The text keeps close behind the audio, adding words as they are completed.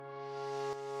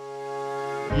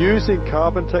Using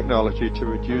carbon technology to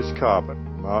reduce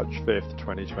carbon, March 5th,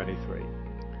 2023.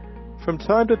 From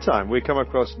time to time, we come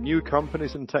across new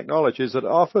companies and technologies that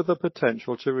offer the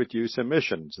potential to reduce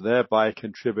emissions, thereby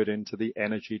contributing to the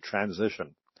energy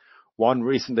transition. One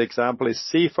recent example is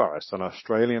Seaforest, an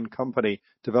Australian company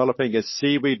developing a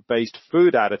seaweed-based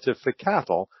food additive for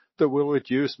cattle that will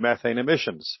reduce methane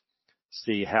emissions.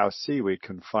 See how seaweed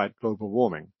can fight global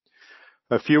warming.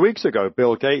 A few weeks ago,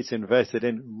 Bill Gates invested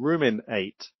in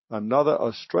Ruminate, another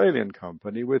Australian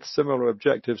company with similar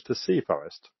objectives to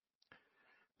Seaforest.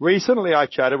 Recently, I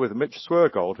chatted with Mitch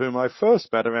Swergold, whom I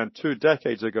first met around 2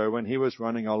 decades ago when he was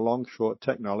running a long-short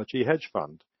technology hedge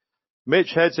fund.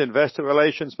 Mitch heads investor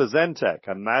relations for Zentech,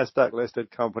 a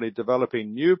NASDAQ-listed company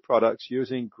developing new products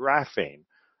using graphene,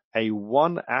 a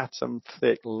one-atom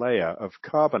thick layer of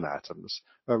carbon atoms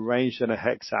arranged in a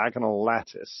hexagonal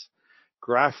lattice.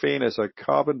 Graphene is a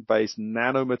carbon-based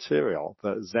nanomaterial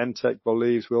that Zentech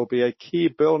believes will be a key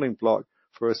building block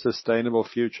for a sustainable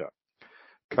future.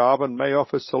 Carbon may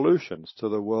offer solutions to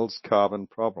the world's carbon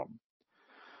problem.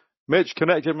 Mitch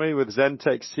connected me with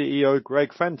Zentech CEO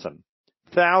Greg Fenton.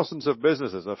 Thousands of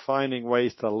businesses are finding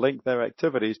ways to link their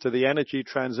activities to the energy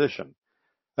transition.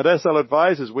 At SL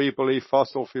Advisors, we believe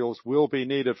fossil fuels will be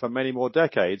needed for many more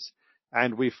decades,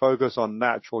 and we focus on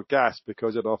natural gas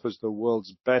because it offers the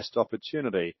world's best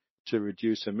opportunity to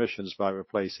reduce emissions by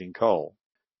replacing coal.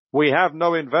 We have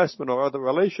no investment or other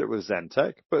relationship with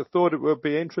Zentech, but thought it would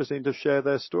be interesting to share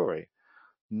their story.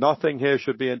 Nothing here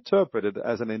should be interpreted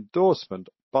as an endorsement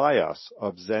by us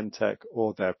of Zentech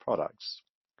or their products.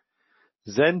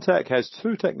 Zentech has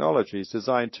 2 technologies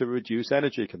designed to reduce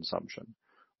energy consumption.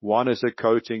 One is a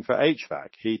coating for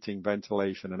HVAC, heating,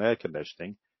 ventilation, and air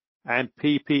conditioning, and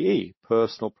PPE,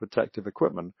 personal protective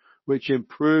equipment, which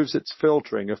improves its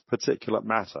filtering of particulate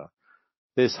matter.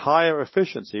 This higher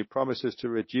efficiency promises to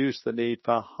reduce the need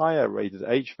for higher rated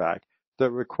HVAC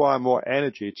that require more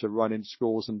energy to run in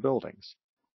schools and buildings.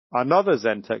 Another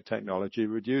Zentech technology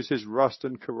reduces rust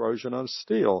and corrosion on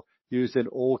steel used in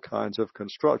all kinds of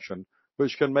construction,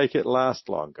 which can make it last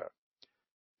longer.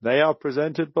 They are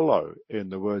presented below in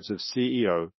the words of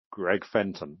CEO Greg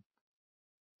Fenton.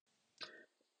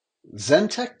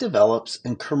 Zentech develops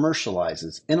and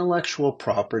commercializes intellectual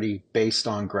property based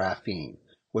on graphene,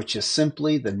 which is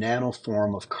simply the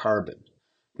nanoform of carbon.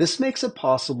 This makes it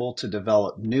possible to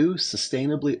develop new,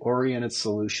 sustainably oriented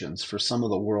solutions for some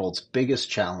of the world's biggest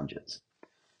challenges.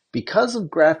 Because of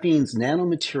graphene's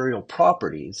nanomaterial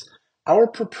properties, our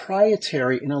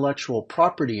proprietary intellectual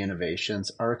property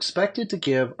innovations are expected to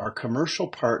give our commercial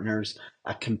partners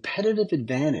a competitive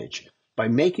advantage by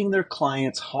making their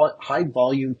clients'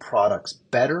 high-volume products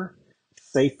better,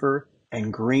 safer,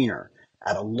 and greener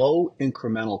at a low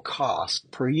incremental cost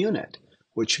per unit,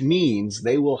 which means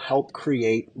they will help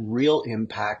create real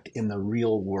impact in the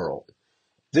real world.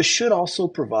 This should also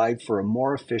provide for a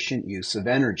more efficient use of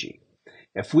energy.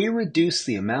 If we reduce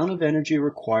the amount of energy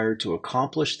required to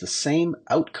accomplish the same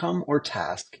outcome or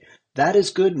task, that is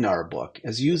good in our book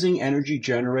as using energy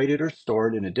generated or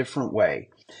stored in a different way.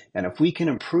 And if we can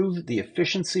improve the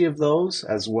efficiency of those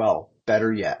as well,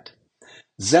 better yet.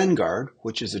 ZenGuard,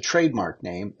 which is a trademark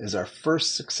name, is our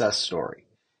first success story.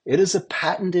 It is a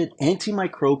patented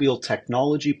antimicrobial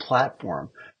technology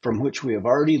platform from which we have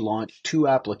already launched 2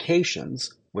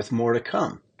 applications, with more to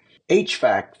come.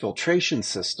 HVAC filtration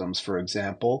systems, for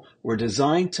example, were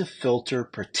designed to filter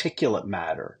particulate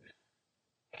matter,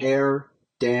 hair,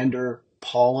 dander,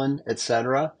 pollen,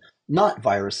 etc., not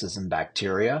viruses and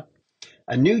bacteria.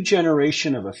 A new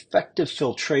generation of effective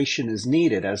filtration is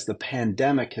needed, as the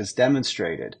pandemic has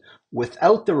demonstrated,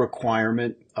 without the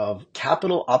requirement of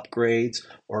capital upgrades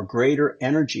or greater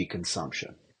energy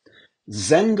consumption.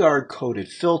 ZenGuard coated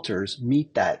filters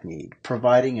meet that need,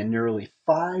 providing a nearly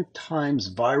 5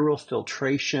 times viral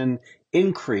filtration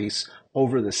increase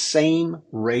over the same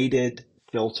rated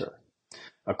filter,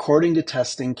 according to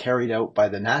testing carried out by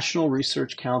the National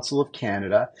Research Council of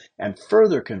Canada and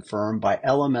further confirmed by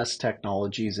LMS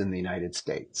Technologies in the United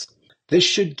States. This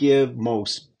should give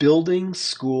most buildings,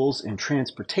 schools, and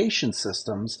transportation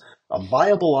systems a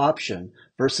viable option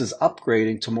versus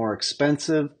upgrading to more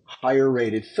expensive,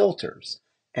 higher-rated filters.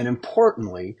 And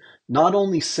importantly, not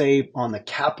only save on the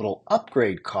capital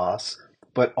upgrade costs,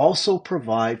 but also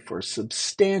provide for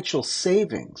substantial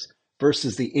savings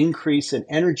versus the increase in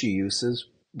energy uses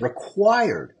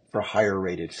required for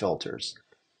higher-rated filters.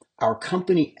 Our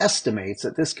company estimates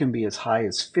that this can be as high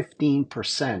as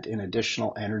 15% in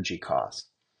additional energy costs.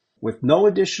 With no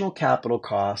additional capital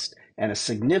cost and a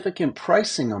significant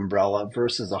pricing umbrella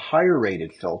versus a higher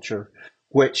rated filter,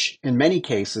 which in many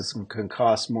cases can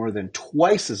cost more than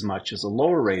twice as much as a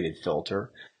lower rated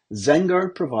filter,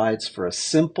 Zen-Gard provides for a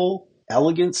simple,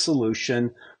 elegant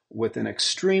solution with an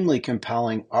extremely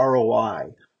compelling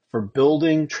ROI for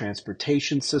building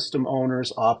transportation system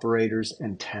owners, operators,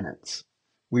 and tenants.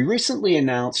 We recently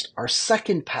announced our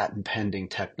second patent-pending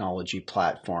technology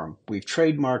platform. We've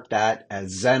trademarked that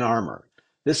as Zen Armor.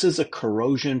 This is a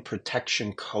corrosion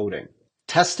protection coating.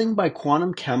 Testing by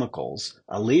Quantum Chemicals,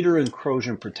 a leader in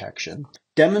corrosion protection,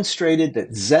 demonstrated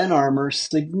that Zen Armor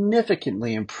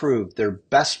significantly improved their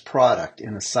best product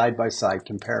in a side-by-side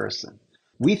comparison.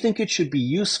 We think it should be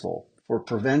useful for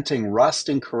preventing rust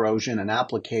and corrosion in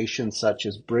applications such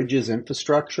as bridges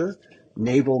infrastructure,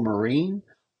 naval marine,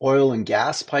 oil and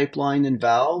gas pipeline and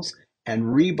valves, and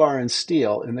rebar and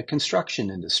steel in the construction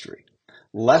industry.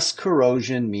 Less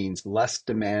corrosion means less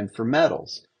demand for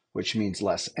metals, which means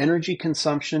less energy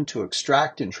consumption to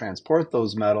extract and transport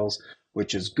those metals,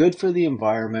 which is good for the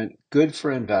environment, good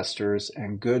for investors,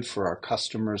 and good for our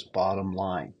customers' bottom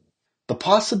line. The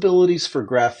possibilities for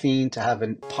graphene to have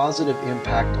a positive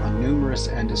impact on numerous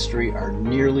industries are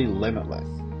nearly limitless,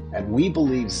 and we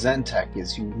believe Zentech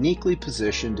is uniquely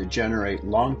positioned to generate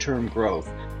long-term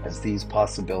growth as these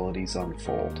possibilities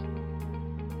unfold.